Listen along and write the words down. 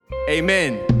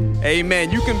Amen.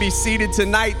 Amen. You can be seated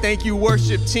tonight. Thank you,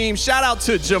 worship team. Shout out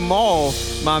to Jamal,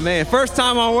 my man. First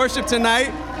time on worship tonight.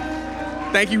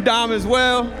 Thank you, Dom, as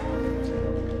well.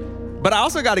 But I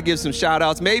also got to give some shout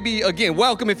outs. Maybe, again,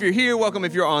 welcome if you're here, welcome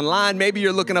if you're online. Maybe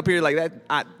you're looking up here like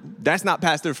that's not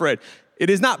Pastor Fred. It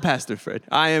is not Pastor Fred.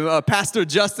 I am Pastor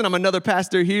Justin. I'm another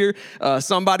pastor here.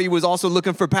 Somebody was also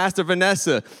looking for Pastor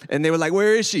Vanessa, and they were like,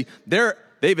 where is she?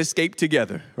 They've escaped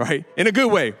together, right? In a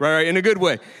good way, right? In a good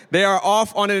way. They are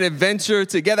off on an adventure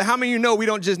together. How many of you know we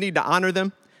don't just need to honor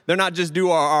them? They're not just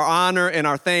due our honor and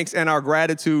our thanks and our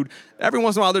gratitude. Every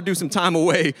once in a while, they'll do some time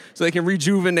away so they can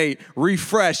rejuvenate,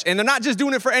 refresh. And they're not just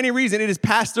doing it for any reason. It is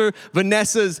Pastor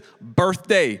Vanessa's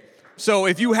birthday. So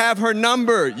if you have her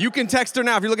number, you can text her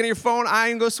now. If you're looking at your phone, I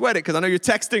ain't gonna sweat it because I know you're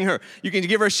texting her. You can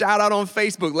give her a shout out on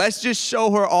Facebook. Let's just show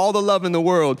her all the love in the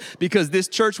world because this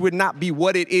church would not be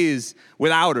what it is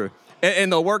without her.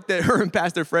 And the work that her and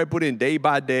Pastor Fred put in day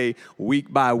by day,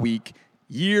 week by week,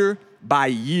 year by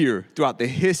year throughout the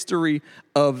history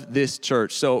of this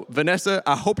church. So Vanessa,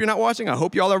 I hope you're not watching. I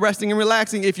hope y'all are resting and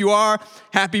relaxing. If you are,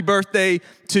 happy birthday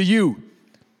to you.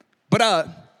 But,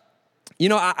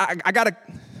 I got to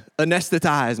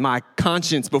anesthetize my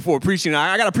conscience before preaching.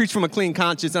 I got to preach from a clean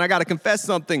conscience, and I got to confess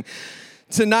something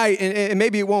tonight. And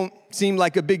maybe it won't seem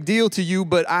like a big deal to you,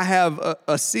 but I have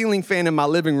a ceiling fan in my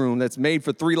living room that's made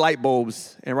for 3 light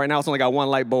bulbs, and right now it's only got 1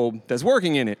 light bulb that's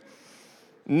working in it.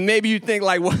 Maybe you think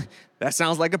like, well, that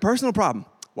sounds like a personal problem.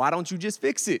 Why don't you just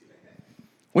fix it?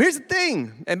 Well, here's the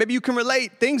thing, and maybe you can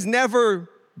relate. Things never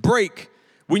break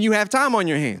when you have time on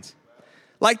your hands.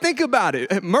 Like, think about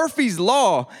it. Murphy's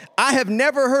Law, I have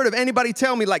never heard of anybody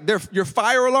tell me, like, your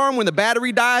fire alarm, when the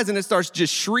battery dies and it starts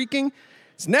just shrieking,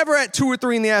 it's never at 2 or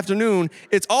 3 in the afternoon.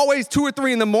 It's always 2 or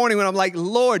 3 in the morning when I'm like,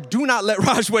 Lord, do not let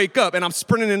Raj wake up, and I'm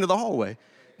sprinting into the hallway.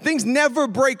 Things never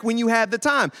break when you have the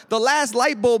time. The last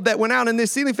light bulb that went out in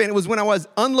this ceiling fan, it was when I was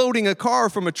unloading a car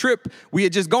from a trip we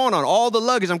had just gone on. All the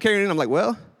luggage I'm carrying in, I'm like,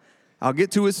 well, I'll get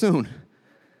to it soon.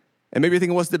 And maybe you're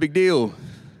thinking, what's the big deal?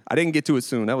 I didn't get to it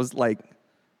soon. That was like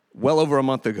well over a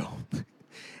month ago.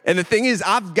 And the thing is,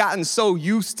 I've gotten so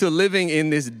used to living in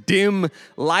this dim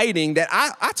lighting that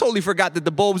I totally forgot that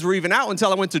the bulbs were even out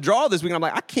until I went to draw this week. And I'm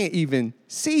like, I can't even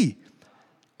see.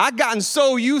 I've gotten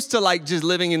so used to like just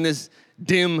living in this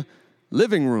dim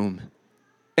living room.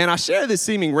 And I share this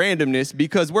seeming randomness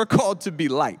because we're called to be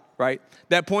light, right?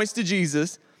 That points to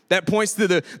Jesus, that points to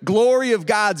the glory of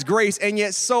God's grace, and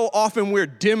yet so often we're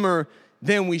dimmer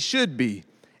than we should be.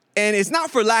 And it's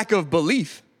not for lack of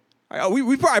belief.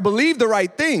 We probably believe the right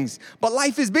things, but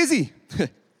life is busy.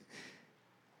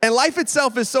 And life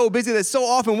itself is so busy that so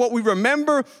often what we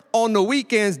remember on the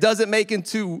weekends doesn't make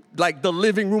into like the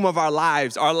living room of our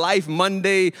lives, our life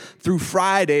Monday through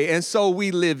Friday. And so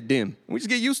we live dim. We just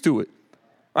get used to it.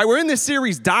 Right? We're in this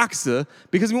series Doxa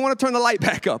because we want to turn the light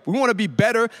back up. We want to be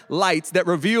better lights that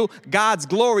reveal God's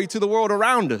glory to the world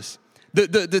around us. The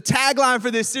tagline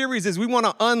for this series is we want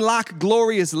to unlock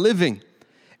glorious living.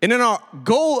 And in our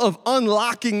goal of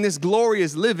unlocking this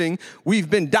glorious living, we've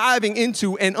been diving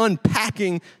into and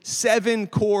unpacking 7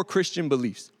 core Christian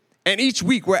beliefs. And each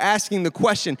week we're asking the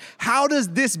question, how does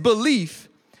this belief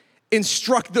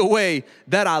instruct the way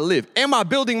that I live? Am I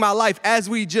building my life, as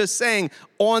we just sang,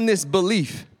 on this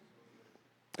belief?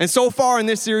 And so far in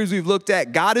this series, we've looked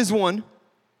at God is one,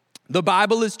 the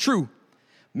Bible is true,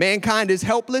 mankind is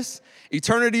helpless,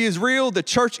 eternity is real, the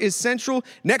church is central.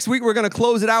 Next week, we're going to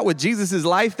close it out with Jesus'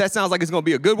 life. That sounds like it's going to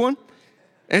be a good one.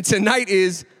 And tonight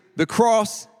is the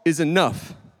cross is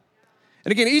enough.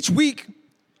 And again, each week,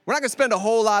 we're not going to spend a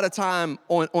whole lot of time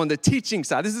on the teaching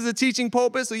side. This is a teaching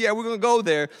pulpit, so yeah, we're going to go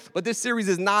there. But this series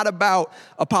is not about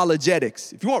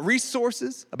apologetics. If you want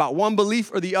resources about one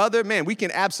belief or the other, man, we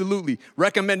can absolutely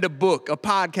recommend a book, a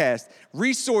podcast,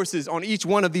 resources on each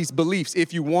one of these beliefs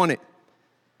if you want it.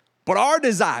 But our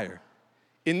desire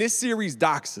in this series,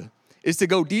 Doxa, is to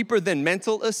go deeper than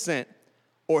mental assent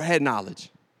or head knowledge.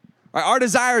 Right, our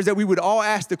desire is that we would all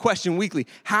ask the question weekly,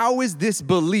 how is this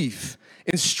belief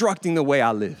instructing the way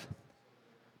I live?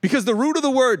 Because the root of the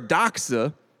word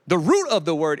doxa, the root of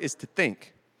the word is to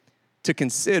think, to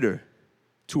consider,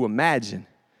 to imagine.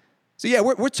 So yeah,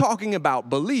 we're talking about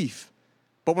belief,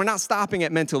 but we're not stopping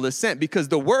at mental assent because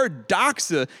the word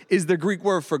doxa is the Greek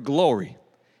word for glory.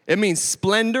 It means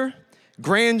splendor,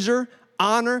 grandeur,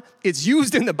 honor. It's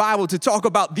used in the Bible to talk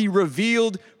about the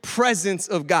revealed presence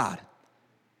of God.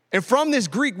 And from this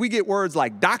Greek, we get words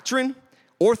like doctrine,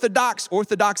 orthodox,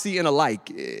 orthodoxy, and alike.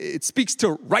 It speaks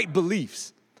to right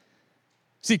beliefs.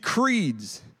 See,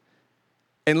 creeds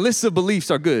and lists of beliefs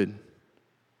are good.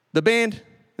 The band,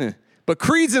 but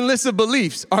creeds and lists of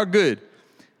beliefs are good.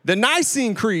 The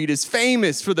Nicene Creed is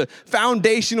famous for the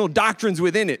foundational doctrines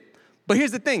within it. But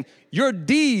here's the thing, your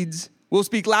deeds will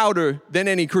speak louder than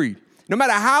any creed. No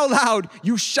matter how loud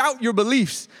you shout your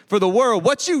beliefs for the world,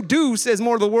 what you do says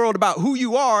more to the world about who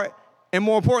you are and,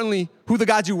 more importantly, who the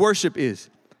God you worship is.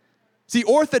 See,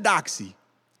 orthodoxy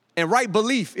and right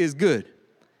belief is good.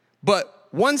 But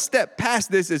one step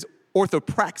past this is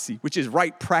orthopraxy, which is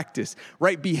right practice,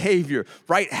 right behavior,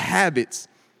 right habits.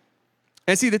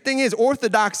 And see, the thing is,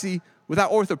 orthodoxy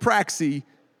without orthopraxy,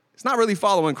 it's not really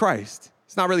following Christ.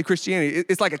 It's not really Christianity.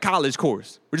 It's like a college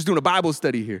course. We're just doing a Bible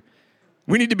study here.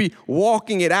 We need to be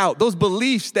walking it out. Those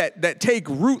beliefs that take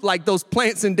root like those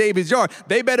plants in David's yard,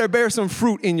 they better bear some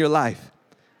fruit in your life.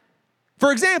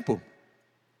 For example,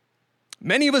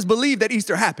 many of us believe that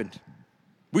Easter happened.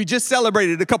 We just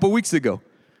celebrated a couple weeks ago,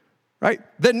 right?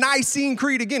 The Nicene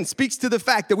Creed, again, speaks to the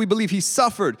fact that we believe he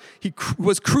suffered, he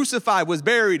was crucified, was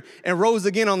buried, and rose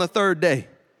again on the third day.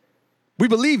 We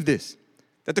believe this,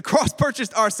 that the cross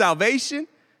purchased our salvation,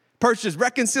 purchased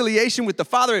reconciliation with the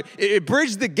Father. It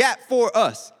bridged the gap for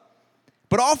us.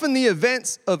 But often the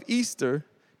events of Easter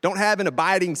don't have an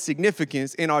abiding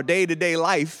significance in our day-to-day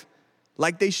life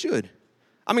like they should.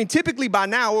 I mean, typically by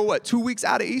now, we're 2 weeks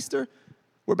out of Easter?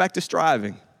 We're back to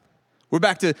striving. We're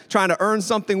back to trying to earn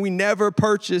something we never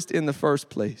purchased in the first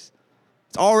place.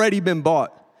 It's already been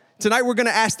bought. Tonight, we're going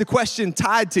to ask the question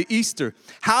tied to Easter.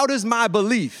 How does my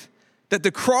belief that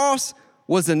the cross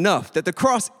was enough, that the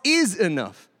cross is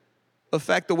enough,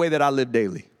 affect the way that I live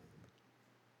daily?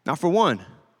 Now, for one,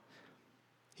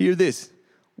 hear this.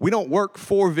 We don't work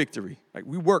for victory. Right?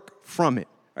 We work from it.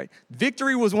 Right?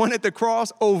 Victory was won at the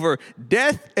cross over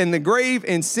death and the grave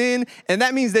and sin, and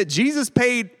that means that Jesus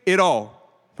paid it all.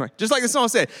 Right? Just like the song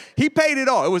said, he paid it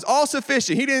all. It was all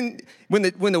sufficient. He didn't,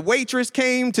 when the waitress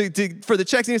came for the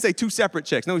checks, he didn't say 2 separate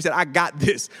checks. No, he said, I got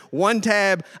this. One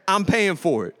tab, I'm paying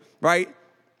for it. Right?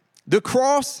 The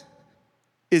cross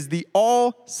is the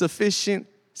all-sufficient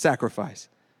sacrifice.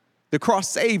 The cross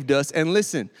saved us, and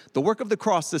listen, the work of the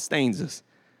cross sustains us.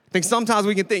 I think sometimes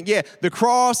we can think, yeah, the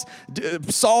cross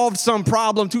solved some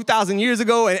problem 2,000 years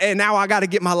ago, and now I got to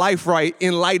get my life right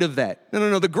in light of that.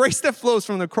 No. The grace that flows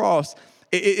from the cross,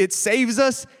 it saves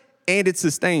us and it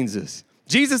sustains us.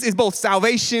 Jesus is both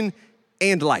salvation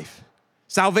and life.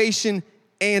 Salvation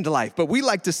and life. But we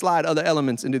like to slide other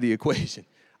elements into the equation.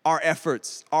 Our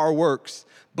efforts, our works.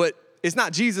 But it's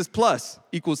not Jesus plus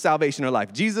equals salvation or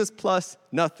life. Jesus plus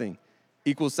nothing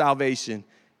equals salvation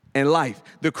and life.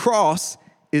 The cross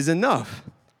is enough.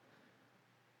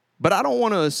 But I don't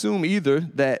want to assume either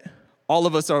that all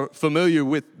of us are familiar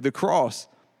with the cross.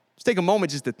 Just take a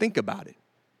moment just to think about it.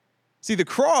 See, the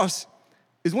cross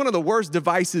is one of the worst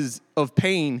devices of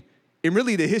pain in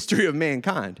really the history of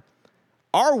mankind.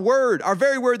 Our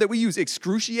very word that we use,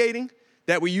 excruciating,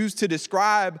 that we use to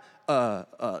describe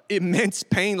immense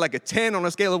pain, like a 10 on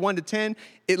a scale of 1 to 10,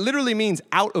 it literally means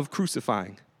out of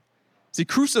crucifying. See,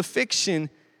 crucifixion,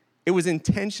 it was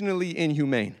intentionally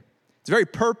inhumane. Its very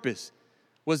purpose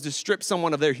was to strip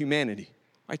someone of their humanity,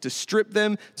 right? To strip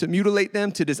them, to mutilate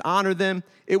them, to dishonor them.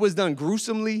 It was done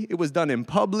gruesomely. It was done in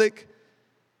public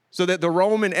so that the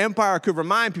Roman Empire could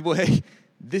remind people, hey,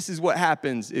 this is what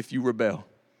happens if you rebel.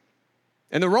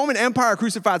 And the Roman Empire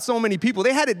crucified so many people,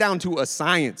 they had it down to a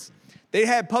science. They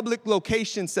had public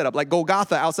locations set up, like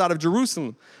Golgotha outside of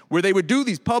Jerusalem, where they would do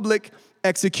these public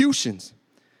executions.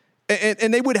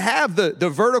 And they would have the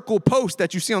vertical post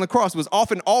that you see on the cross was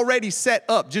often already set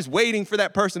up, just waiting for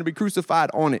that person to be crucified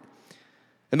on it.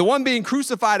 And the one being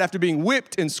crucified after being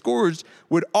whipped and scourged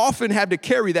would often have to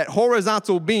carry that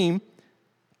horizontal beam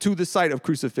to the site of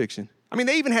crucifixion. I mean,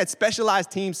 they even had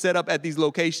specialized teams set up at these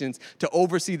locations to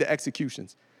oversee the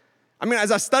executions. I mean,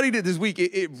 as I studied it this week,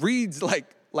 it reads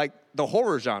like the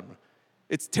horror genre.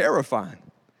 It's terrifying.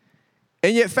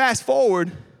 And yet, fast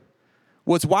forward,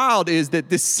 what's wild is that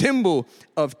this symbol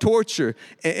of torture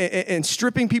and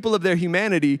stripping people of their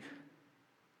humanity,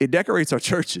 it decorates our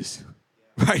churches,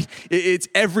 right? It's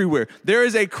everywhere. There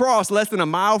is a cross less than a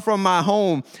mile from my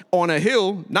home on a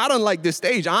hill, not unlike this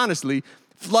stage, honestly.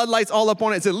 Floodlights all up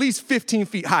on it. It's at least 15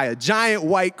 feet high, a giant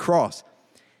white cross.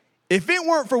 If it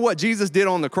weren't for what Jesus did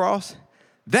on the cross,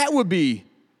 that would be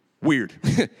weird,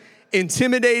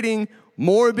 intimidating,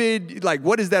 morbid. Like,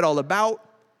 what is that all about?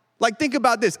 Like, think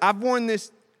about this. I've worn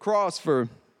this cross for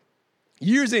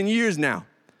years and years now,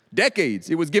 decades.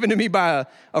 It was given to me by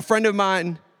a friend of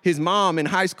mine, his mom in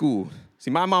high school. See,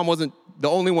 my mom wasn't the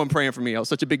only one praying for me. I was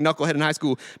such a big knucklehead in high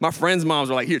school. My friends' moms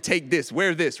were like, here, take this,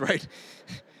 wear this, right?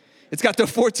 It's got the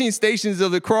 14 stations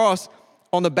of the cross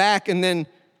on the back, and then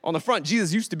on the front,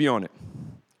 Jesus used to be on it.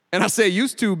 And I say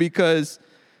used to because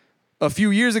a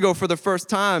few years ago, for the first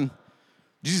time,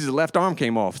 Jesus' left arm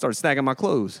came off, started snagging my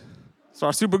clothes. So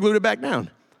I super glued it back down.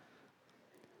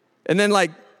 And then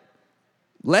like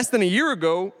less than a year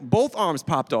ago, both arms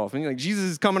popped off. And like Jesus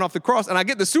is coming off the cross. And I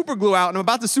get the super glue out and I'm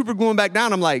about to super glue him back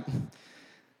down. I'm like,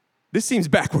 this seems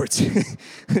backwards.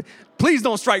 Please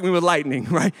don't strike me with lightning,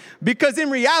 right? Because in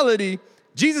reality,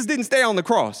 Jesus didn't stay on the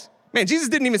cross. Man, Jesus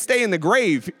didn't even stay in the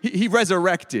grave. He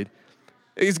resurrected.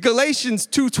 It's Galatians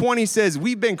 2:20 says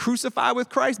we've been crucified with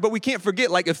Christ, but we can't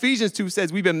forget, like Ephesians 2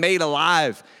 says, we've been made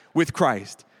alive with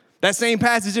Christ. That same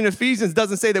passage in Ephesians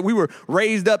doesn't say that we were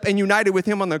raised up and united with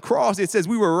him on the cross. It says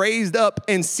we were raised up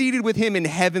and seated with him in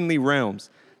heavenly realms.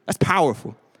 That's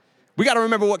powerful. We got to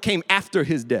remember what came after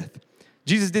his death.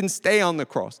 Jesus didn't stay on the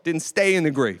cross, didn't stay in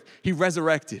the grave. He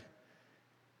resurrected.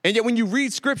 And yet when you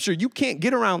read scripture, you can't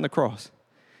get around the cross.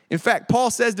 In fact, Paul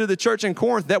says to the church in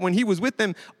Corinth that when he was with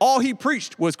them, all he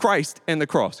preached was Christ and the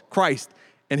cross, Christ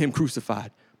and him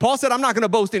crucified. Paul said, I'm not going to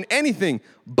boast in anything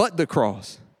but the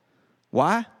cross.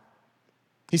 Why?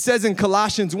 He says in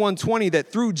Colossians 1:20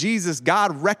 that through Jesus,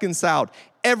 God reconciled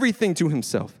everything to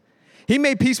himself. He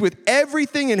made peace with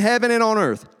everything in heaven and on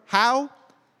earth. How?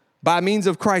 By means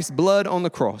of Christ's blood on the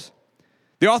cross.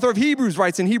 The author of Hebrews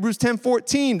writes in Hebrews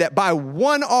 10:14 that by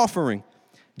one offering,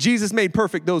 Jesus made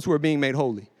perfect those who are being made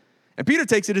holy. And Peter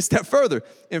takes it a step further.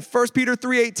 In 1 Peter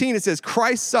 3:18, it says,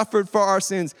 Christ suffered for our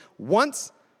sins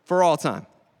once for all time.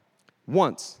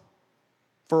 Once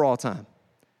for all time.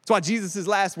 That's why Jesus'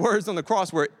 last words on the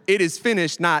cross were, it is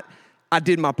finished, not I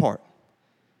did my part.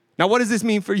 Now, what does this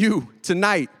mean for you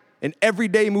tonight and every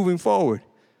day moving forward?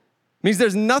 It means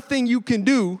there's nothing you can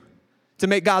do to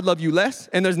make God love you less,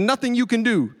 and there's nothing you can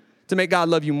do to make God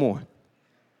love you more.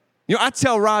 You know, I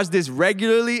tell Raj this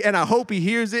regularly, and I hope he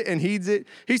hears it and heeds it.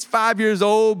 He's 5 years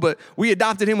old, but we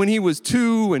adopted him when he was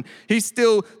 2, and he's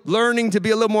still learning to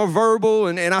be a little more verbal,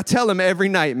 and I tell him every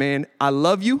night, man, I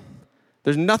love you.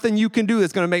 There's nothing you can do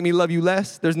that's going to make me love you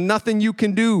less. There's nothing you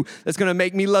can do that's going to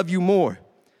make me love you more.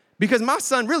 Because my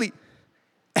son, really,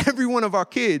 every one of our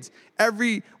kids,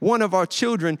 every one of our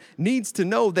children needs to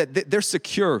know that they're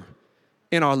secure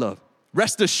in our love.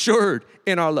 Rest assured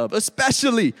in our love,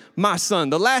 especially my son.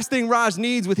 The last thing Raj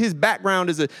needs with his background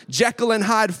is a Jekyll and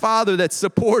Hyde father that's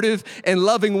supportive and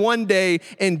loving one day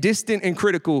and distant and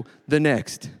critical the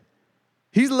next.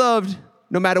 He's loved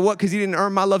no matter what because he didn't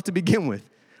earn my love to begin with.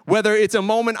 Whether it's a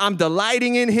moment I'm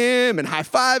delighting in him and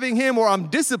high-fiving him or I'm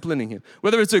disciplining him.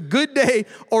 Whether it's a good day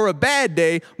or a bad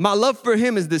day, my love for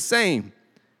him is the same.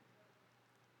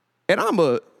 And I'm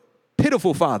a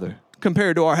pitiful father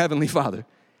compared to our Heavenly Father.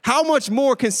 How much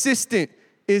more consistent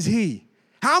is he?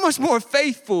 How much more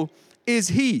faithful is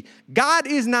he? God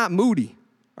is not moody,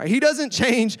 right? He doesn't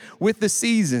change with the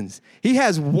seasons. He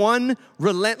has one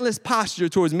relentless posture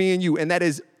towards me and you, and that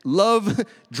is love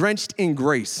drenched in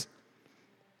grace.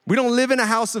 We don't live in a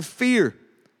house of fear.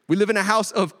 We live in a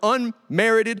house of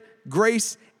unmerited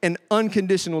grace and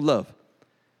unconditional love,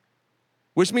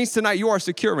 which means tonight you are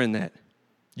secure in that.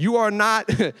 You are not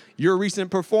your recent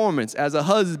performance as a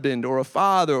husband or a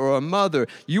father or a mother.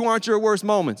 You aren't your worst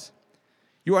moments.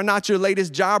 You are not your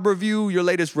latest job review, your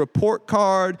latest report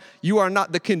card. You are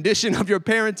not the condition of your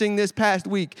parenting this past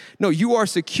week. No, you are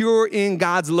secure in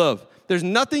God's love. There's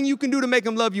nothing you can do to make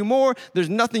him love you more. There's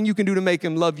nothing you can do to make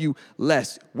him love you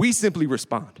less. We simply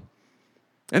respond.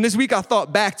 And this week I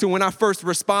thought back to when I first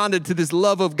responded to this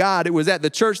love of God. It was at the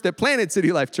church that planted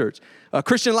City Life Church, a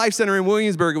Christian Life Center in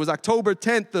Williamsburg. It was October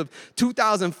 10th of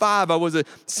 2005. I was a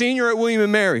senior at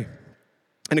William & Mary,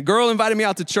 and a girl invited me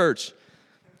out to church.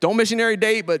 Don't missionary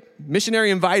date, but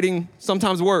missionary inviting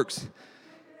sometimes works.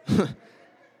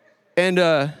 And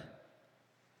I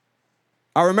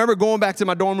remember going back to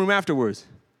my dorm room afterwards.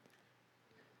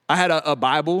 I had a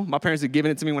Bible. My parents had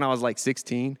given it to me when I was like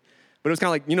 16. But it was kind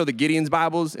of like, you know, the Gideon's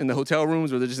Bibles in the hotel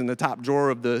rooms where they're just in the top drawer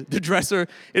of the dresser.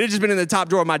 It had just been in the top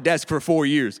drawer of my desk for 4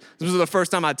 years. This was the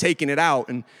first time I'd taken it out.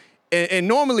 And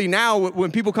normally now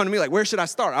when people come to me like, where should I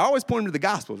start? I always point them to the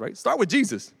Gospels, right? Start with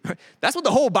Jesus. Right? That's what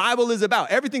the whole Bible is about.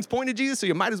 Everything's pointing to Jesus, so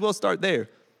you might as well start there.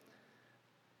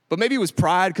 But maybe it was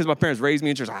pride because my parents raised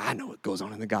me in church. I know what goes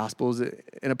on in the Gospels. And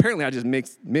apparently I just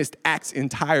missed Acts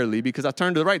entirely because I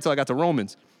turned to the right until I got to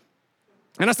Romans.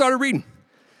 And I started reading.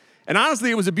 And honestly,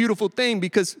 it was a beautiful thing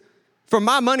because for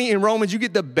my money in Romans, you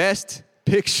get the best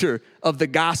picture of the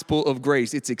gospel of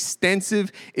grace. It's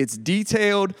extensive, it's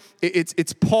detailed,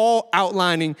 it's Paul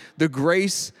outlining the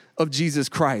grace of Jesus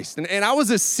Christ. And I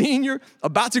was a senior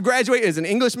about to graduate as an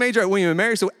English major at William &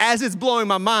 Mary, so as it's blowing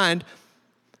my mind,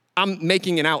 I'm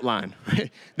making an outline.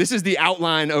 Right? This is the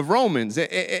outline of Romans,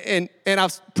 and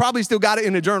I've probably still got it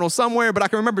in a journal somewhere, but I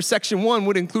can remember section 1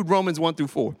 would include Romans 1 through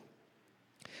 4.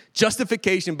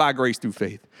 Justification by grace through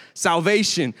faith.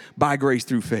 Salvation by grace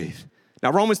through faith.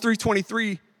 Now, Romans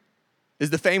 3:23 is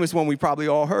the famous one we probably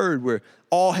all heard, where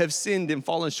all have sinned and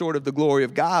fallen short of the glory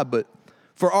of God. But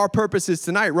for our purposes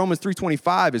tonight, Romans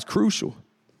 3:25 is crucial.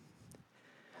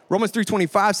 Romans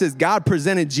 3:25 says God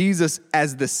presented Jesus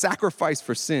as the sacrifice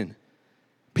for sin.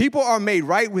 People are made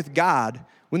right with God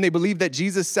when they believe that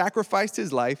Jesus sacrificed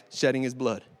his life, shedding his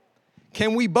blood.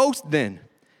 Can we boast then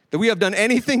that we have done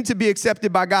anything to be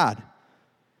accepted by God?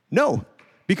 No,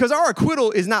 because our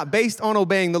acquittal is not based on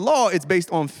obeying the law, it's based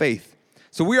on faith.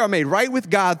 So we are made right with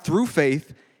God through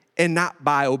faith and not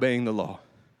by obeying the law.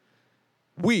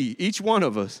 We, each one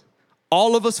of us,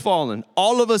 all of us fallen,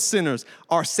 all of us sinners,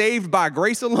 are saved by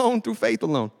grace alone through faith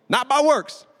alone, not by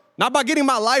works, not by getting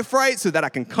my life right so that I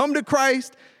can come to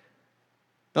Christ.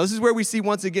 Now, this is where we see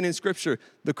once again in Scripture,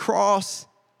 the cross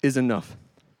is enough.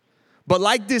 But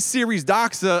like this series,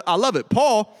 Doxa, I love it.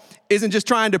 Paul isn't just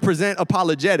trying to present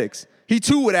apologetics. He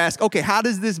too would ask, okay, how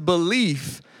does this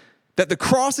belief that the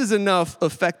cross is enough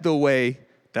affect the way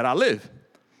that I live?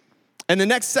 And the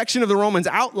next section of the Romans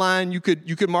outline you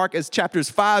could mark as chapters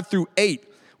 5 through 8,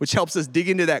 which helps us dig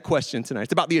into that question tonight.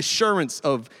 It's about the assurance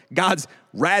of God's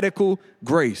radical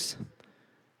grace.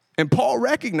 And Paul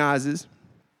recognizes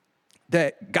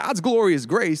that God's glorious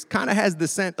grace kind of has the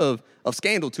scent of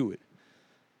scandal to it.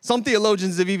 Some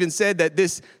theologians have even said that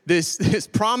this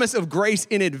promise of grace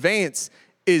in advance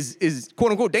is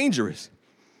quote unquote dangerous.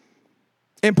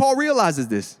 And Paul realizes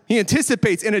this. He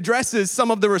anticipates and addresses some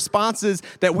of the responses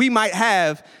that we might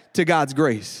have to God's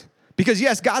grace. Because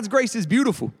yes, God's grace is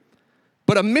beautiful,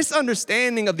 but a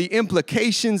misunderstanding of the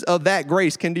implications of that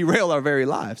grace can derail our very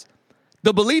lives.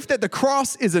 The belief that the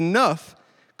cross is enough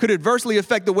could adversely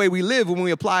affect the way we live when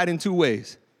we apply it in two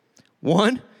ways.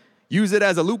 One, use it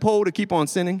as a loophole to keep on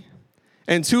sinning.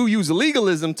 And two, use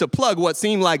legalism to plug what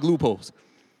seem like loopholes.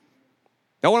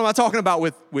 Now, what am I talking about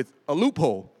with a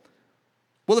loophole?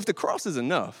 Well, if the cross is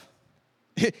enough,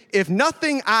 if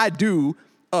nothing I do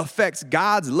affects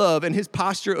God's love and his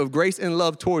posture of grace and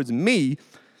love towards me,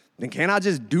 then can't I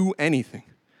just do anything,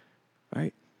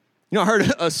 right? You know, I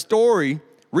heard a story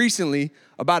recently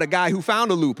about a guy who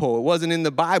found a loophole. It wasn't in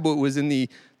the Bible, it was in the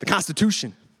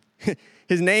Constitution.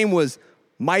 His name was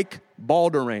Mike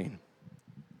Balderain.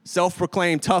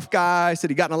 Self-proclaimed tough guy, said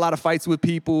he got in a lot of fights with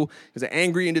people. He was an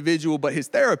angry individual, but his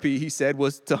therapy, he said,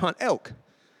 was to hunt elk.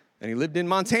 And he lived in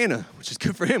Montana, which is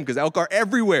good for him because elk are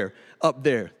everywhere up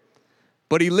there.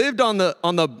 But he lived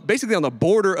basically on the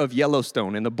border of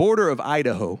Yellowstone and the border of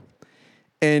Idaho.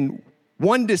 And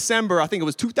one December, I think it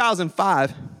was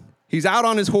 2005, he's out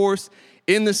on his horse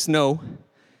in the snow,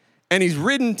 and he's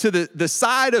ridden to the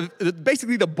side of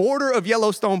basically the border of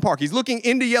Yellowstone Park. He's looking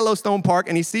into Yellowstone Park,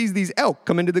 and he sees these elk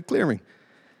come into the clearing.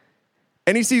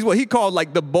 And he sees what he called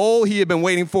like the bull he had been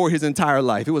waiting for his entire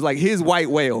life. It was like his white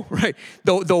whale, right?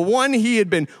 The one he had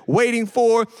been waiting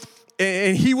for,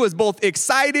 and he was both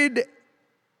excited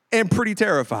and pretty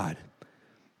terrified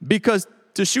because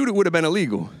to shoot it would have been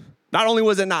illegal. Not only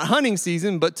was it not hunting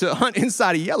season, but to hunt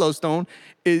inside of Yellowstone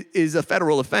is a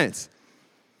federal offense.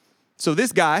 So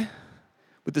this guy,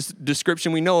 with this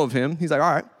description we know of him, he's like,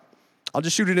 all right, I'll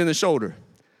just shoot it in the shoulder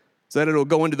so that it'll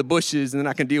go into the bushes and then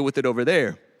I can deal with it over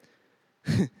there.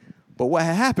 But what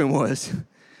had happened was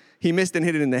he missed and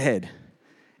hit it in the head.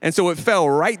 And so it fell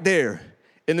right there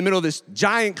in the middle of this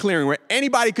giant clearing where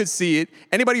anybody could see it.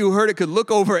 Anybody who heard it could look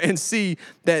over and see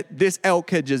that this elk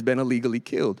had just been illegally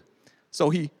killed. So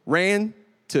he ran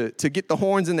to get the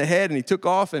horns in the head and he took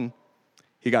off and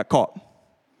he got caught.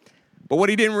 But what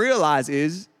he didn't realize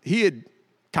is he had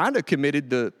kind of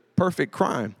committed the perfect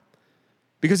crime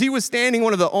because he was standing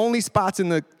one of the only spots in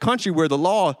the country where the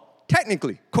law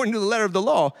technically, according to the letter of the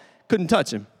law, couldn't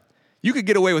touch him. You could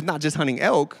get away with not just hunting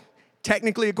elk.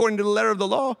 Technically, according to the letter of the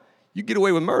law, you get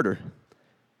away with murder.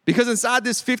 Because inside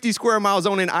this 50 square mile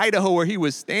zone in Idaho where he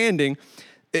was standing,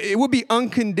 it would be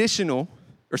unconstitutional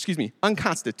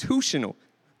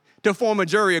to form a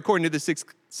jury according to the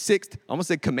sixth, I almost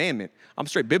said commandment. I'm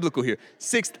straight biblical here.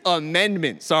 Sixth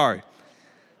Amendment, sorry.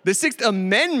 The Sixth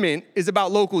Amendment is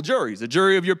about local juries, a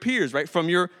jury of your peers, right, from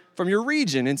your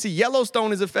region. And see,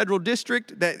 Yellowstone is a federal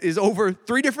district that is over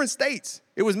 3 different states.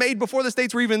 It was made before the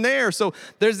states were even there. So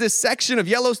there's this section of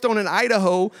Yellowstone and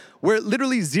Idaho where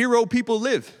literally 0 people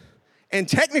live. And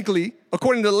technically,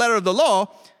 according to the letter of the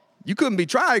law, you couldn't be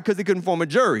tried because they couldn't form a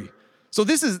jury. So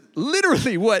this is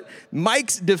literally what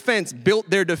Mike's defense built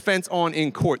their defense on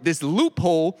in court, this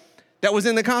loophole that was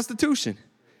in the Constitution.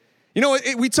 You know,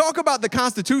 we talk about the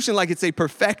Constitution like it's a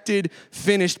perfected,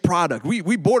 finished product.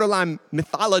 We borderline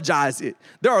mythologize it.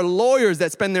 There are lawyers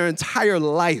that spend their entire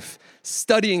life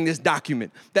studying this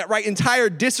document, that write entire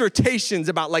dissertations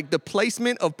about like the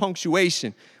placement of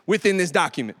punctuation within this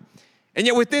document. And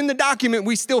yet within the document,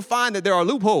 we still find that there are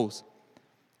loopholes.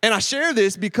 And I share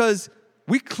this because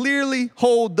we clearly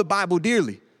hold the Bible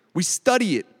dearly. We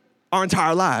study it our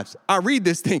entire lives. I read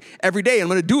this thing every day. I'm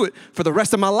going to do it for the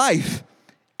rest of my life.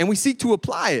 And we seek to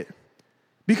apply it.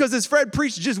 Because as Fred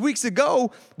preached just weeks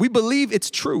ago, we believe it's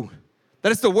true.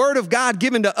 That it's the word of God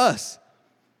given to us.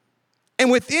 And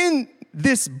within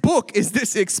this book is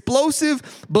this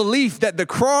explosive belief that the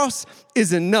cross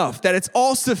is enough, that it's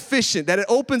all sufficient, that it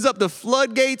opens up the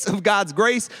floodgates of God's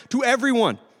grace to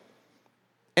everyone.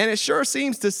 And it sure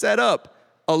seems to set up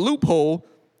a loophole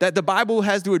that the Bible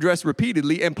has to address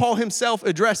repeatedly, and Paul himself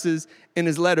addresses in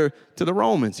his letter to the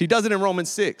Romans. He does it in Romans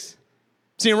 6.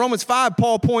 See, in Romans 5,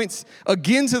 Paul points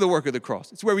again to the work of the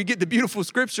cross. It's where we get the beautiful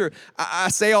scripture I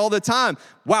say all the time.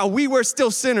 While we were still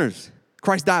sinners,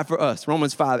 Christ died for us,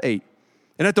 Romans 5:8.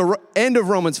 And at the end of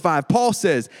Romans 5, Paul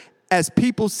says, as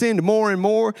people sinned more and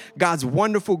more, God's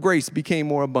wonderful grace became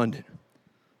more abundant.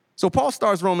 So Paul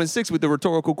starts Romans 6 with the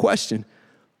rhetorical question,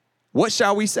 what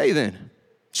shall we say then?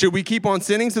 Should we keep on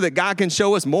sinning so that God can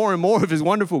show us more and more of his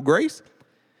wonderful grace?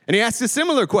 And he asks a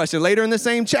similar question later in the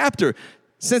same chapter.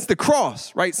 Since the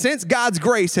cross, right? Since God's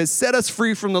grace has set us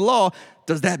free from the law,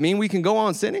 does that mean we can go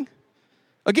on sinning?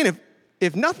 Again,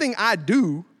 if nothing I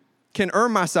do can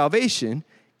earn my salvation,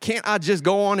 can't I just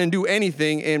go on and do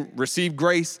anything and receive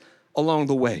grace along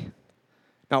the way?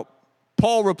 Now,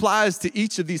 Paul replies to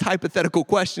each of these hypothetical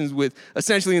questions with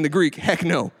essentially in the Greek, heck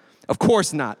no, of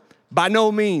course not, by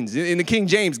no means. In the King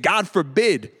James, God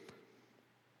forbid.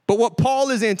 But what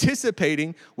Paul is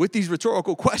anticipating with these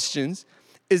rhetorical questions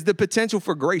is the potential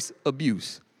for grace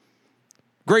abuse.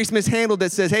 Grace mishandled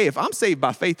that says, hey, if I'm saved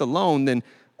by faith alone, then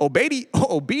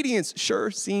obedience sure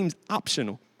seems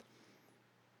optional.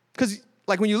 Because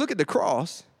like when you look at the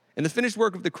cross and the finished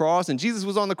work of the cross, and Jesus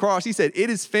was on the cross, he said, it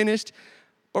is finished.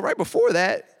 But right before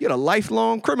that, you had a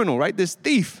lifelong criminal, right? This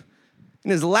thief.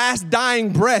 In his last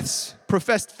dying breaths,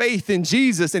 professed faith in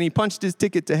Jesus, and he punched his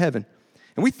ticket to heaven.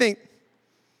 And we think,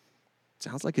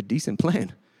 sounds like a decent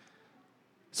plan.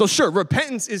 So sure,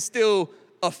 repentance is still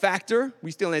a factor.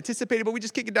 We still anticipate it, but we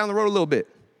just kick it down the road a little bit,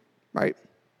 right?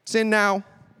 Sin now,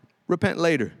 repent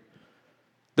later.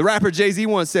 The rapper Jay-Z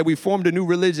once said, we formed a new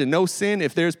religion, no sin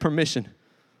if there's permission.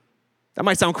 That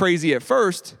might sound crazy at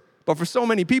first, but for so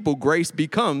many people, grace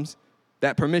becomes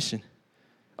that permission.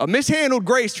 A mishandled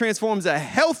grace transforms a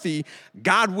healthy,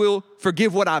 God will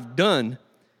forgive what I've done,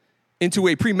 into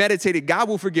a premeditated, God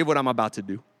will forgive what I'm about to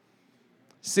do.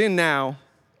 Sin now,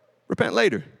 repent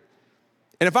later.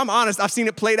 And if I'm honest, I've seen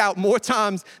it played out more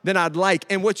times than I'd like.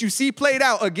 And what you see played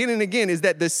out again and again is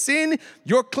that the sin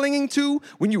you're clinging to,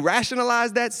 when you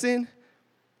rationalize that sin,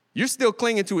 you're still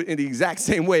clinging to it in the exact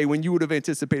same way when you would have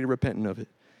anticipated repenting of it.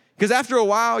 Because after a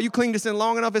while, you cling to sin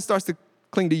long enough, it starts to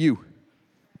cling to you.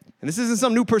 And this isn't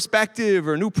some new perspective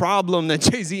or new problem that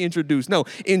Jay-Z introduced. No,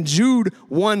 in Jude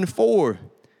 1:4,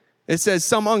 it says,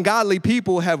 some ungodly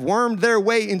people have wormed their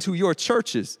way into your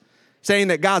churches, saying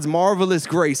that God's marvelous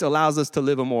grace allows us to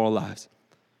live immoral lives.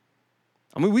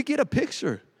 I mean, we get a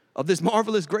picture of this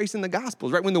marvelous grace in the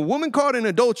Gospels, right? When the woman caught in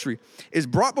adultery is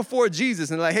brought before Jesus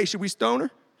and they're like, hey, should we stone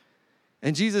her?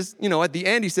 And Jesus, at the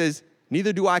end, he says,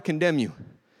 neither do I condemn you.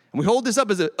 And we hold this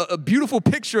up as a beautiful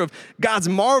picture of God's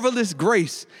marvelous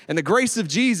grace and the grace of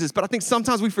Jesus. But I think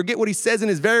sometimes we forget what he says in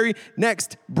his very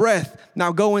next breath.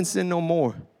 Now go and sin no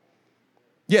more.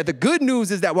 Yeah, the good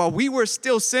news is that while we were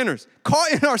still sinners,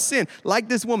 caught in our sin, like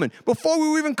this woman, before we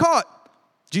were even caught,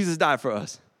 Jesus died for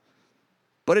us.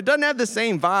 But it doesn't have the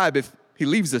same vibe if he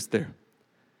leaves us there.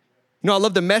 I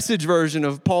love the Message version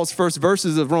of Paul's first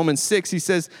verses of Romans 6. He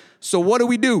says, so what do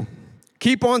we do?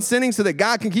 Keep on sinning so that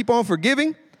God can keep on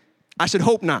forgiving? I should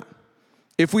hope not.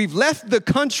 If we've left the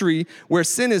country where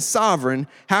sin is sovereign,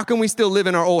 how can we still live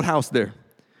in our old house there?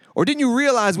 Or didn't you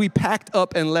realize we packed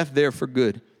up and left there for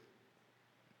good?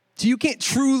 So you can't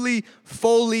truly,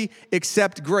 fully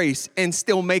accept grace and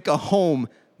still make a home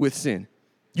with sin.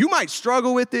 You might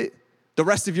struggle with it the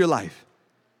rest of your life,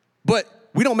 but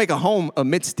we don't make a home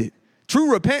amidst it.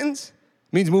 True repentance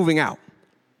means moving out.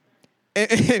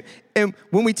 And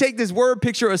when we take this word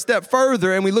picture a step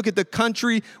further and we look at the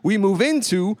country we move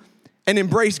into and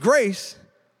embrace grace,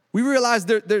 we realize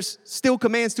there's still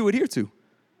commands to adhere to.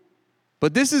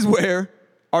 But this is where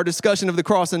our discussion of the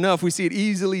cross enough, we see it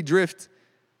easily drift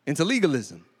into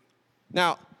legalism.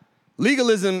 Now,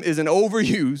 legalism is an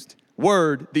overused,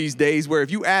 word these days where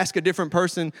if you ask a different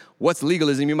person what's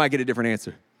legalism, you might get a different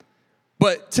answer.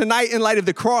 But tonight, in light of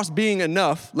the cross being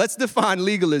enough, let's define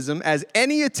legalism as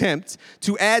any attempt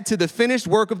to add to the finished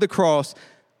work of the cross,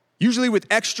 usually with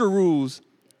extra rules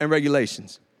and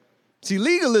regulations. See,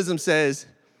 legalism says,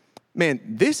 man,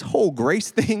 this whole grace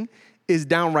thing is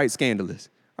downright scandalous.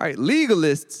 All right,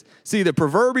 legalists see the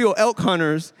proverbial elk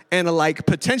hunters and the like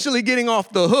potentially getting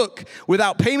off the hook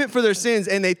without payment for their sins,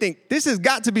 and they think this has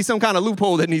got to be some kind of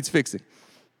loophole that needs fixing.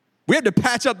 We have to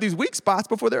patch up these weak spots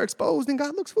before they're exposed, and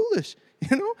God looks foolish.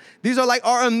 You know, these are like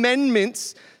our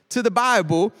amendments to the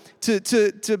Bible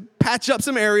to patch up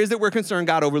some areas that we're concerned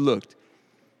God overlooked.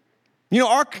 You know,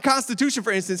 our Constitution,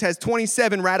 for instance, has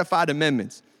 27 ratified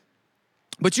amendments.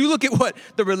 But you look at what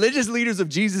the religious leaders of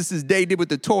Jesus' day did with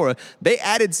the Torah, they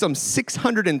added some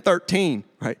 613,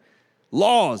 right,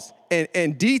 laws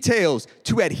and details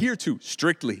to adhere to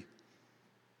strictly.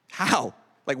 How?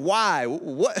 Like, why?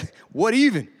 What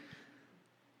even?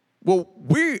 Well,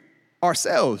 we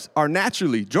ourselves are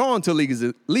naturally drawn to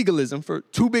legalism for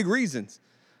two big reasons.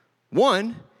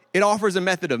 One, it offers a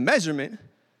method of measurement.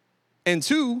 And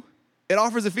two, it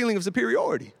offers a feeling of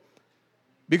superiority.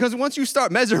 Because once you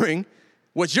start measuring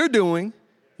what you're doing,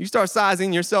 you start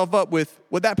sizing yourself up with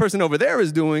what that person over there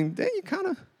is doing, then you kind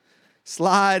of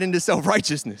slide into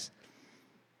self-righteousness.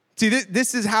 See,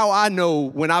 this is how I know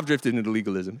when I've drifted into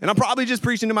legalism. And I'm probably just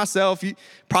preaching to myself. You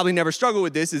probably never struggle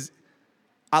with this, is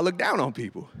I look down on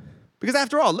people. Because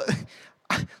after all,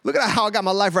 look at how I got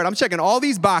my life right. I'm checking all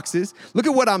these boxes. Look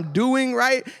at what I'm doing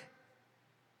right.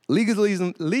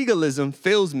 Legalism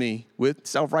fills me with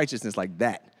self-righteousness like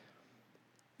that.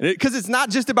 Because it's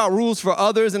not just about rules for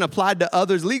others and applied to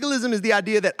others. Legalism is the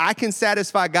idea that I can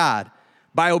satisfy God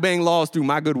by obeying laws through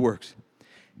my good works.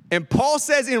 And Paul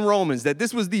says in Romans that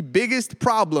this was the biggest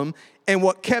problem and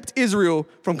what kept Israel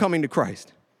from coming to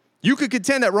Christ. You could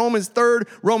contend that Romans' third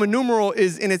Roman numeral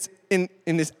is in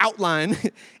this outline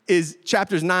is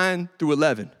chapters 9 through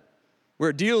 11, where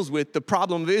it deals with the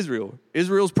problem of Israel,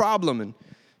 Israel's problem. And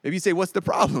maybe you say, what's the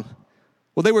problem?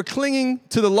 Well, they were clinging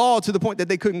to the law to the point that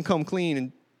they couldn't come clean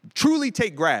and truly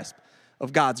take grasp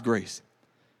of God's grace.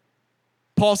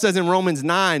 Paul says in Romans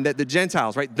 9 that the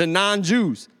Gentiles, right, the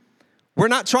non-Jews, were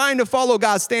not trying to follow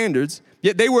God's standards,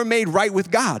 yet they were made right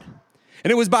with God.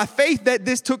 And it was by faith that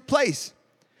this took place.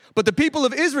 But the people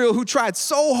of Israel who tried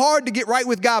so hard to get right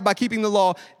with God by keeping the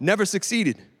law never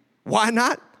succeeded. Why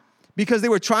not? Because they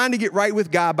were trying to get right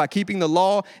with God by keeping the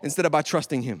law instead of by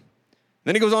trusting him.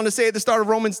 Then he goes on to say at the start of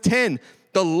Romans 10,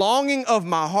 the longing of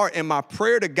my heart and my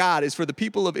prayer to God is for the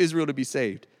people of Israel to be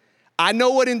saved. I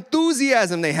know what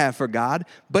enthusiasm they have for God,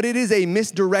 but it is a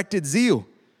misdirected zeal.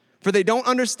 For they don't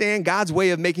understand God's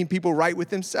way of making people right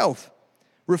with himself.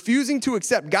 Refusing to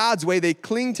accept God's way, they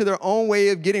cling to their own way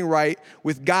of getting right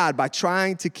with God by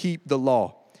trying to keep the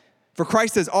law. For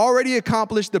Christ has already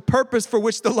accomplished the purpose for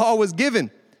which the law was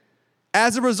given.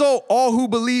 As a result, all who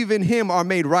believe in him are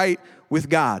made right with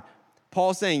God.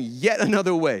 Paul's saying yet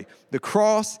another way, the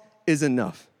cross is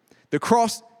enough. The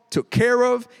cross took care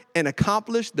of and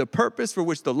accomplished the purpose for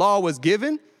which the law was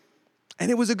given,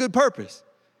 and it was a good purpose,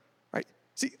 right?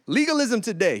 See, legalism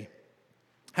today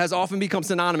has often become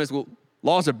synonymous with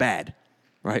laws are bad,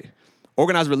 right?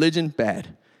 Organized religion,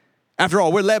 bad. After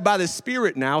all, we're led by the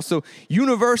Spirit now, so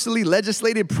universally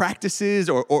legislated practices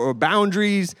or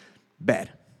boundaries, bad.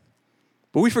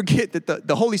 But we forget that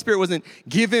the Holy Spirit wasn't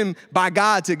given by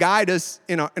God to guide us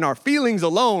in our feelings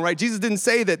alone, right? Jesus didn't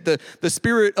say that the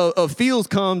Spirit of feels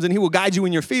comes and he will guide you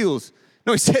in your feels.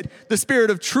 No, he said the Spirit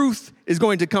of truth is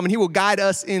going to come and he will guide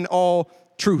us in all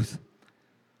truth.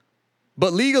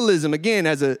 But legalism, again,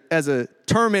 as a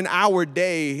term in our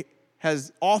day,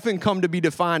 has often come to be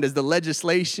defined as the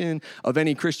legislation of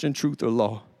any Christian truth or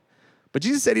law. But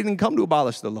Jesus said he didn't come to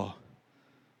abolish the law.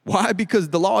 Why? Because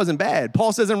the law isn't bad.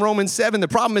 Paul says in Romans 7, the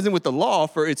problem isn't with the law,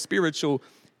 for it's spiritual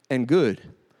and good.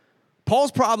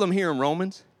 Paul's problem here in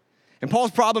Romans, and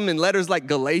Paul's problem in letters like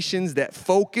Galatians that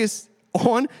focus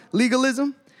on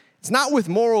legalism, it's not with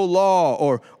moral law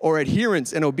or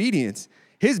adherence and obedience.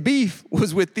 His beef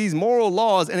was with these moral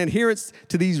laws and adherence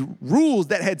to these rules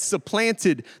that had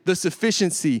supplanted the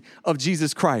sufficiency of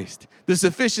Jesus Christ, the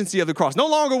sufficiency of the cross. No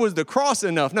longer was the cross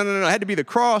enough. No. It had to be the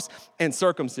cross and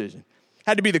circumcision.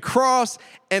 Had to be the cross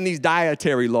and these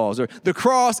dietary laws, or the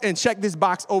cross and check this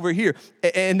box over here,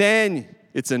 and then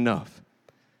it's enough.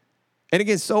 And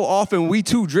again, so often we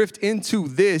too drift into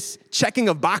this checking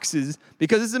of boxes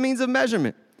because it's a means of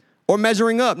measurement or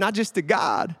measuring up, not just to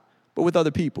God, but with other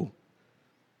people.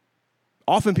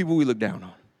 Often people we look down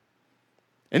on.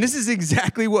 And this is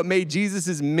exactly what made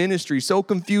Jesus' ministry so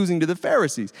confusing to the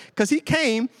Pharisees, because he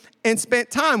came and spent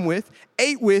time with,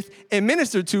 ate with, and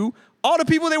ministered to all the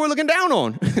people they were looking down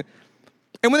on.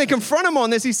 And when they confront him on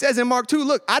this, he says in Mark 2,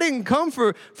 look, I didn't come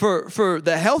for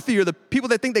the healthy or the people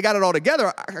that think they got it all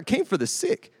together. I came for the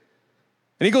sick.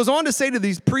 And he goes on to say to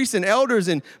these priests and elders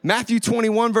in Matthew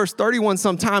 21, verse 31,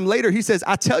 sometime later, he says,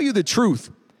 I tell you the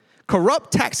truth,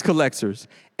 corrupt tax collectors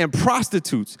and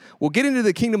prostitutes will get into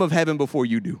the kingdom of heaven before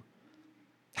you do.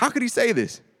 How could he say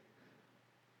this?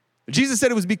 Jesus said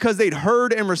it was because they'd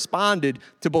heard and responded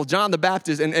to both John the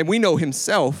Baptist and we know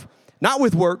himself, not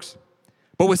with works,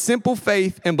 but with simple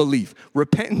faith and belief,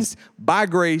 repentance by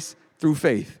grace through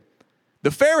faith. The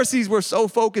Pharisees were so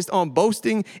focused on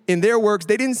boasting in their works,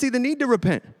 they didn't see the need to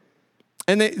repent.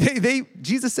 And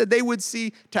Jesus said they would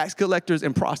see tax collectors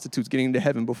and prostitutes getting into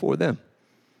heaven before them.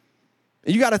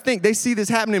 And you got to think, they see this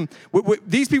happening with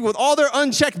these people with all their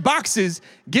unchecked boxes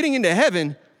getting into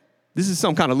heaven. This is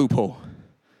some kind of loophole.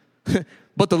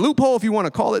 But the loophole, if you want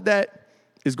to call it that,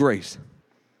 is grace.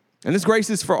 And this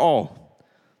grace is for all.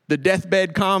 The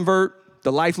deathbed convert,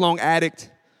 the lifelong addict,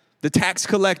 the tax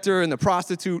collector, and the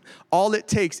prostitute. All it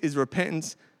takes is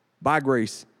repentance by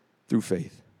grace through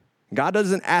faith. God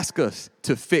doesn't ask us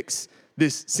to fix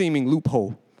this seeming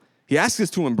loophole. He asks us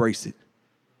to embrace it.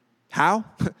 How?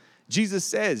 Jesus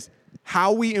says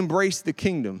how we embrace the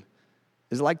kingdom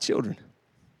is like children.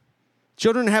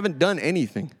 Children haven't done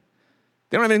anything.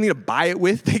 They don't have anything to buy it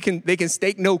with. They can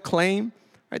stake no claim.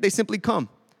 Right? They simply come.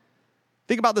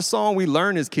 Think about the song we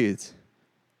learn as kids.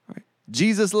 Right?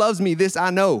 Jesus loves me, this I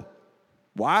know.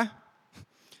 Why?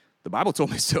 The Bible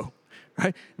told me so.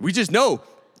 Right? We just know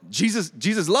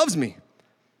Jesus loves me.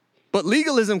 But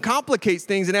legalism complicates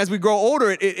things, and as we grow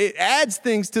older, it adds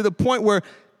things to the point where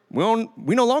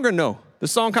we no longer know. The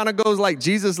song kind of goes like,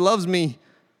 Jesus loves me,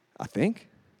 I think,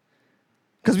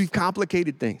 because we've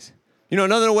complicated things. You know,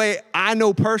 another way I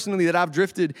know personally that I've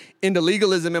drifted into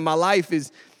legalism in my life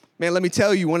is, man, let me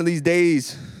tell you, one of these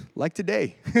days, like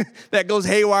today, that goes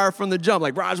haywire from the jump.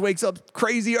 Like Raj wakes up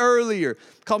crazy early or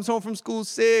comes home from school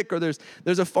sick, or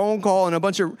there's a phone call and a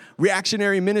bunch of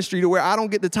reactionary ministry to where I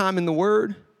don't get the time in the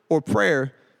word or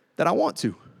prayer that I want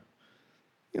to.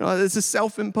 You know, it's a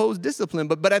self-imposed discipline.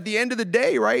 But at the end of the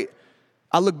day, right,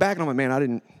 I look back and I'm like, man, I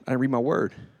didn't read my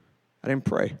word. I didn't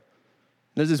pray. And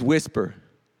there's this whisper,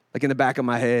 like in the back of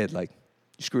my head, like,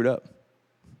 you screwed up.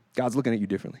 God's looking at you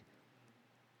differently.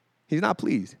 He's not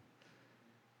pleased.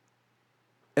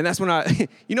 And that's when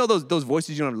you know those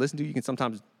voices you don't have to listen to, you can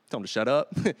sometimes tell them to shut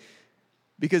up.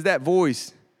 Because that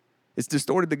voice, it's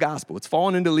distorted the gospel. It's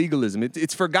fallen into legalism.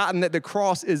 It's forgotten that the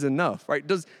cross is enough, right?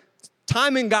 Does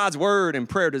time in God's word and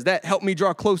prayer, does that help me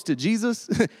draw close to Jesus?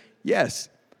 Yes.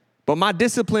 But my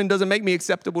discipline doesn't make me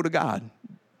acceptable to God.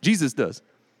 Jesus does.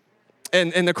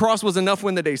 And the cross was enough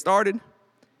when the day started,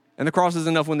 and the cross is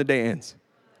enough when the day ends.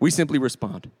 We simply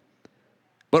respond.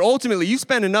 But ultimately, you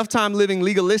spend enough time living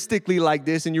legalistically like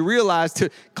this, and you realize to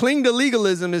cling to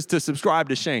legalism is to subscribe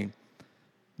to shame,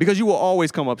 because you will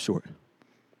always come up short.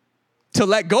 To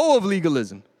let go of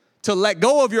legalism, to let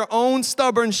go of your own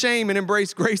stubborn shame and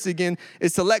embrace grace again,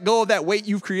 is to let go of that weight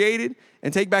you've created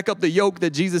and take back up the yoke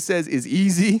that Jesus says is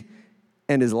easy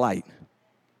and is light.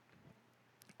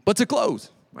 But to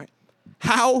close, right?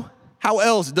 How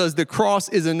else does the cross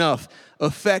is enough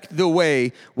affect the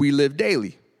way we live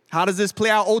daily? How does this play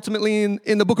out ultimately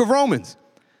in the book of Romans?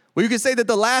 Well, you can say that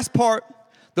the last part,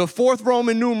 the fourth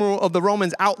Roman numeral of the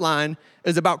Romans outline,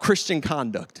 is about Christian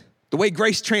conduct, the way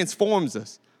grace transforms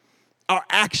us, our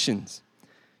actions.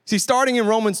 See, starting in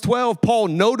Romans 12, Paul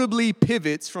notably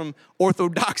pivots from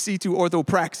orthodoxy to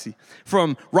orthopraxy,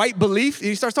 from right belief,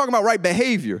 he starts talking about right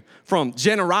behavior, from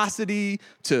generosity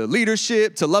to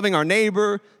leadership to loving our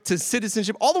neighbor to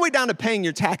citizenship, all the way down to paying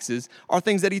your taxes are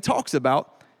things that he talks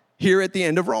about here at the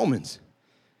end of Romans.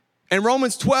 And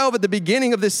Romans 12, at the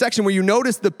beginning of this section where you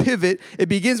notice the pivot, it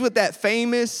begins with that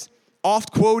famous,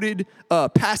 oft-quoted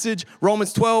passage,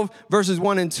 Romans 12, verses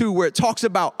 1 and 2, where it talks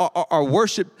about our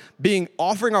worship being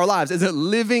offering our lives as a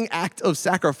living act of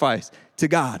sacrifice to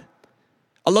God.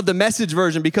 I love the Message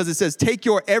version because it says, take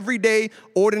your everyday,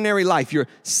 ordinary life, your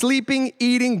sleeping,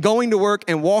 eating, going to work,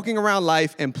 and walking around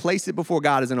life, and place it before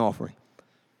God as an offering.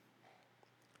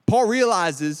 Paul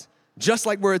realizes, just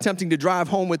like we're attempting to drive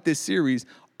home with this series,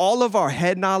 all of our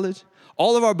head knowledge,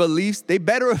 all of our beliefs, they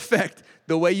better affect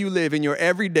the way you live in your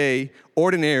everyday,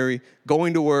 ordinary,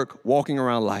 going to work, walking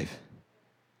around life.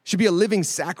 It should be a living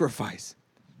sacrifice.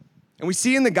 And we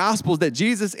see in the Gospels that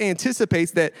Jesus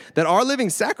anticipates that our living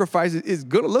sacrifice is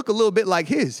going to look a little bit like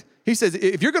his. He says,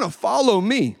 if you're going to follow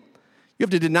me, you have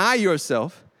to deny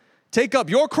yourself, take up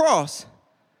your cross,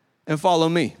 and follow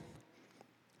me.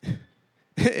 And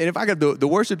if I got the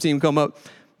worship team come up,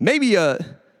 maybe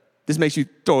this makes you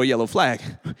throw a yellow flag,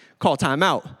 call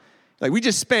timeout. Like, we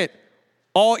just spent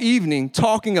all evening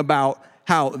talking about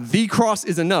how the cross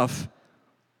is enough.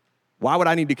 Why would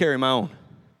I need to carry my own?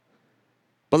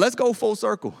 But let's go full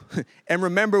circle and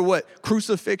remember what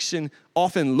crucifixion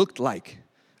often looked like.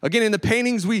 Again, in the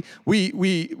paintings we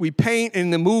paint,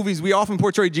 in the movies, we often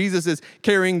portray Jesus as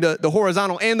carrying the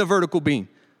horizontal and the vertical beam.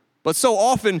 But so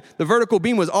often, the vertical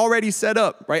beam was already set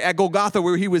up, right, at Golgotha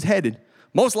where he was headed.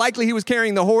 Most likely, he was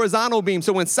carrying the horizontal beam.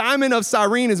 So when Simon of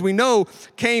Cyrene, as we know,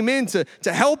 came in to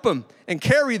help him and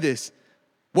carry this,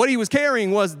 what he was carrying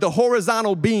was the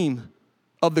horizontal beam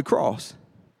of the cross.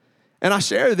 And I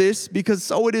share this because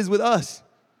so it is with us,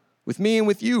 with me and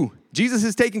with you. Jesus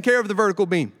is taking care of the vertical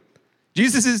beam.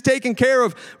 Jesus is taking care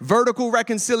of vertical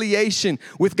reconciliation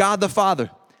with God the Father.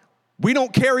 We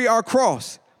don't carry our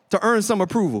cross to earn some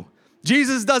approval.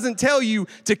 Jesus doesn't tell you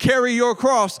to carry your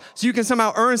cross so you can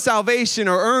somehow earn salvation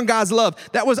or earn God's love.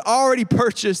 That was already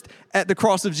purchased at the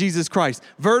cross of Jesus Christ.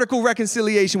 Vertical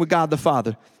reconciliation with God the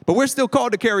Father. But we're still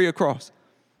called to carry a cross.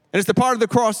 And it's the part of the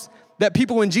cross that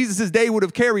people in Jesus' day would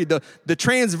have carried, the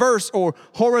transverse or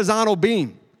horizontal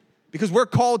beam. Because we're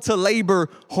called to labor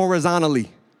horizontally,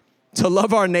 to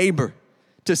love our neighbor,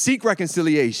 to seek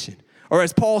reconciliation. Or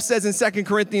as Paul says in 2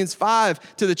 Corinthians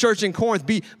 5 to the church in Corinth,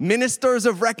 be ministers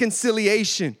of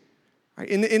reconciliation. Right?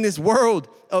 In this world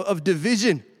of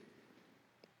division,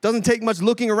 doesn't take much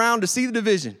looking around to see the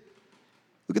division.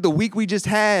 Look at the week we just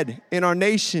had in our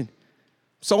nation.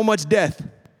 So much death,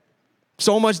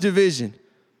 so much division,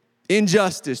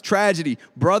 injustice, tragedy,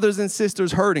 brothers and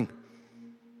sisters hurting.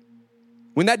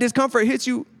 When that discomfort hits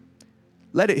you,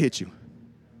 let it hit you.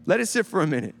 Let it sit for a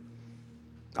minute.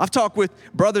 I've talked with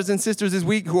brothers and sisters this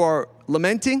week who are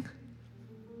lamenting,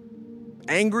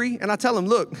 angry, and I tell them,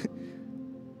 look,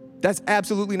 that's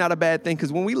absolutely not a bad thing,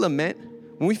 because when we lament,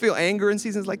 when we feel anger in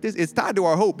seasons like this, it's tied to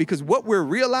our hope, because what we're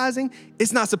realizing,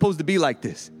 it's not supposed to be like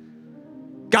this.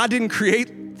 God didn't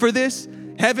create for this.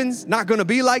 Heaven's not going to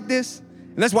be like this.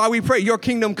 And that's why we pray, your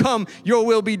kingdom come, your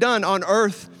will be done on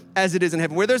earth as it is in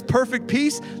heaven. Where there's perfect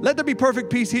peace, let there be perfect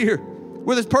peace here.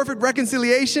 Where there's perfect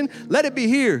reconciliation, let it be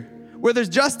here. Where there's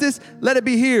justice, let it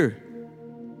be here.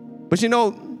 But you know,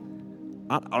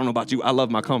 I don't know about you, I love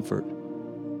my comfort.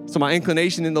 So my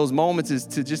inclination in those moments is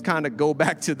to just kind of go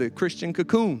back to the Christian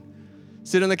cocoon.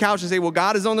 Sit on the couch and say, well,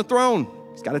 God is on the throne.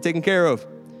 He's got it taken care of.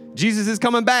 Jesus is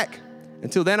coming back.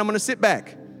 Until then, I'm going to sit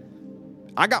back.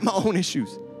 I got my own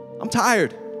issues. I'm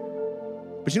tired.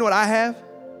 But you know what I have?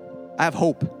 I have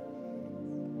hope.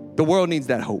 The world needs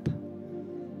that hope.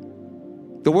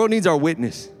 The world needs our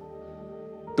witness.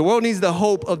 The world needs the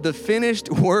hope of the finished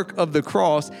work of the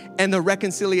cross and the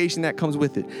reconciliation that comes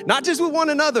with it. Not just with one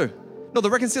another. No, the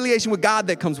reconciliation with God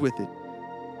that comes with it.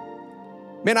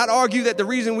 Man, I'd argue that the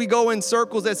reason we go in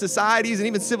circles as societies and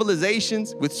even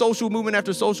civilizations with social movement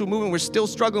after social movement, we're still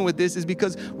struggling with this, is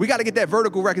because we got to get that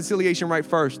vertical reconciliation right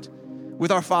first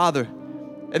with our Father.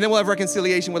 And then we'll have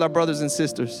reconciliation with our brothers and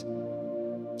sisters.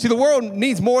 See, the world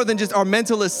needs more than just our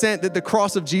mental assent that the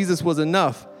cross of Jesus was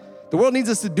enough. The world needs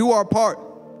us to do our part.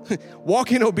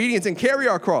 Walk in obedience and carry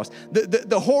our cross.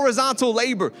 The horizontal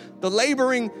labor, the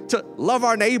laboring to love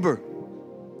our neighbor,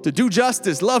 to do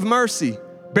justice, love mercy,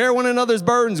 bear one another's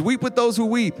burdens, weep with those who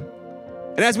weep.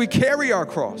 And as we carry our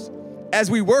cross, as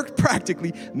we work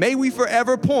practically, may we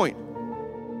forever point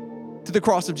to the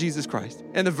cross of Jesus Christ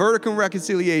and the vertical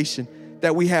reconciliation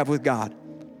that we have with God.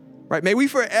 Right? May we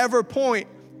forever point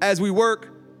as we work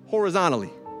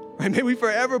horizontally. Right? May we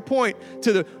forever point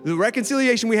to the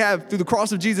reconciliation we have through the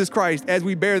cross of Jesus Christ as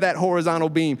we bear that horizontal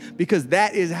beam, because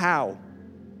that is how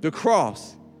the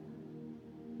cross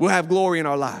will have glory in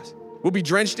our lives. We'll be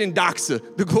drenched in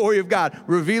Doxa, the glory of God,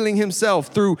 revealing himself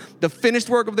through the finished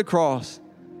work of the cross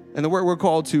and the work we're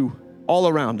called to all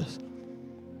around us.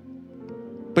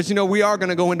 But you know, we are going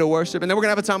to go into worship, and then we're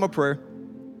going to have a time of prayer.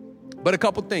 But a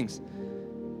couple things.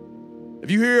 If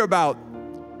you hear about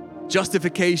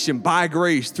justification by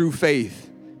grace through faith,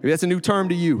 maybe that's a new term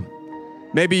to you.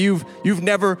 Maybe you've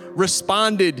never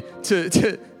responded to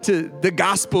the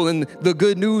gospel and the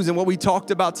good news and what we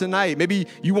talked about tonight. Maybe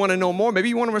you want to know more. Maybe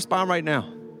you want to respond right now.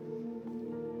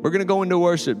 We're going to go into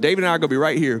worship. David and I are going to be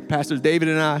right here, Pastors David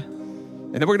and I,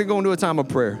 and then we're going to go into a time of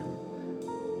prayer.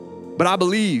 But I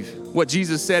believe what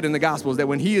Jesus said in the gospel is that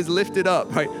when he is lifted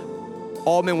up, right,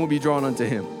 all men will be drawn unto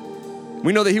him.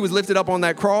 We know that he was lifted up on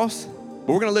that cross,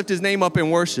 but we're going to lift his name up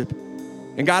in worship.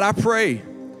 And God, I pray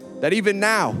that even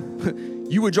now,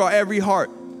 you would draw every heart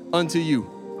unto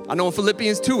you. I know in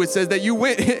Philippians 2, it says that you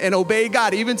went and obeyed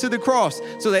God even to the cross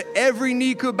so that every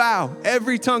knee could bow,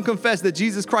 every tongue confess that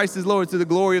Jesus Christ is Lord to the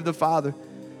glory of the Father.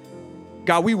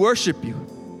 God, we worship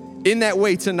you in that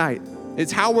way tonight.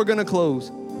 It's how we're going to close.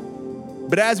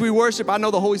 But as we worship, I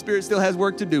know the Holy Spirit still has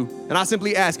work to do. And I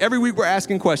simply ask, every week we're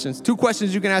asking questions. 2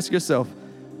 questions you can ask yourself.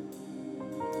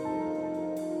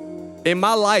 In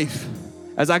my life,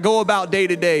 as I go about day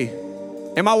to day,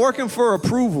 am I working for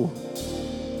approval?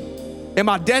 Am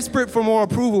I desperate for more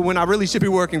approval when I really should be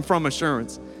working from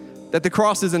assurance that the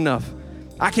cross is enough?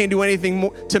 I can't do anything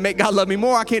more to make God love me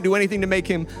more. I can't do anything to make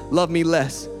him love me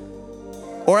less.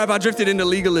 Or have I drifted into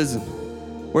legalism?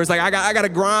 Where it's like, I got to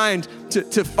grind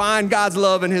to find God's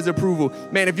love and his approval.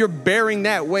 Man, if you're bearing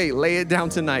that weight, lay it down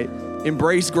tonight.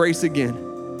 Embrace grace again.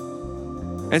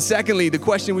 And secondly, the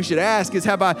question we should ask is,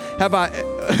 have I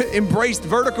embraced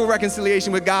vertical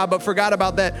reconciliation with God, but forgot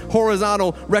about that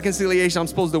horizontal reconciliation I'm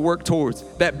supposed to work towards?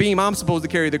 That beam I'm supposed to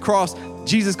carry, the cross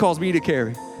Jesus calls me to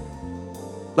carry.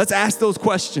 Let's ask those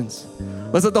questions.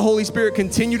 Let's let the Holy Spirit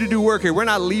continue to do work here. We're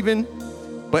not leaving,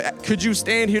 but could you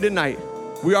stand here tonight?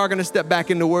 We are going to step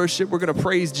back into worship. We're going to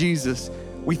praise Jesus.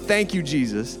 We thank you,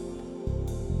 Jesus,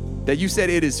 that you said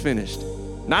it is finished.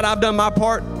 Not I've done my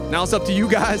part. Now it's up to you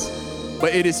guys,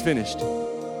 but it is finished.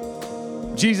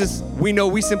 Jesus, we know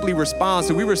we simply respond.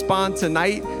 So we respond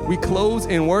tonight. We close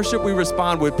in worship. We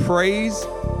respond with praise.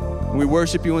 And we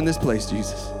worship you in this place,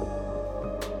 Jesus.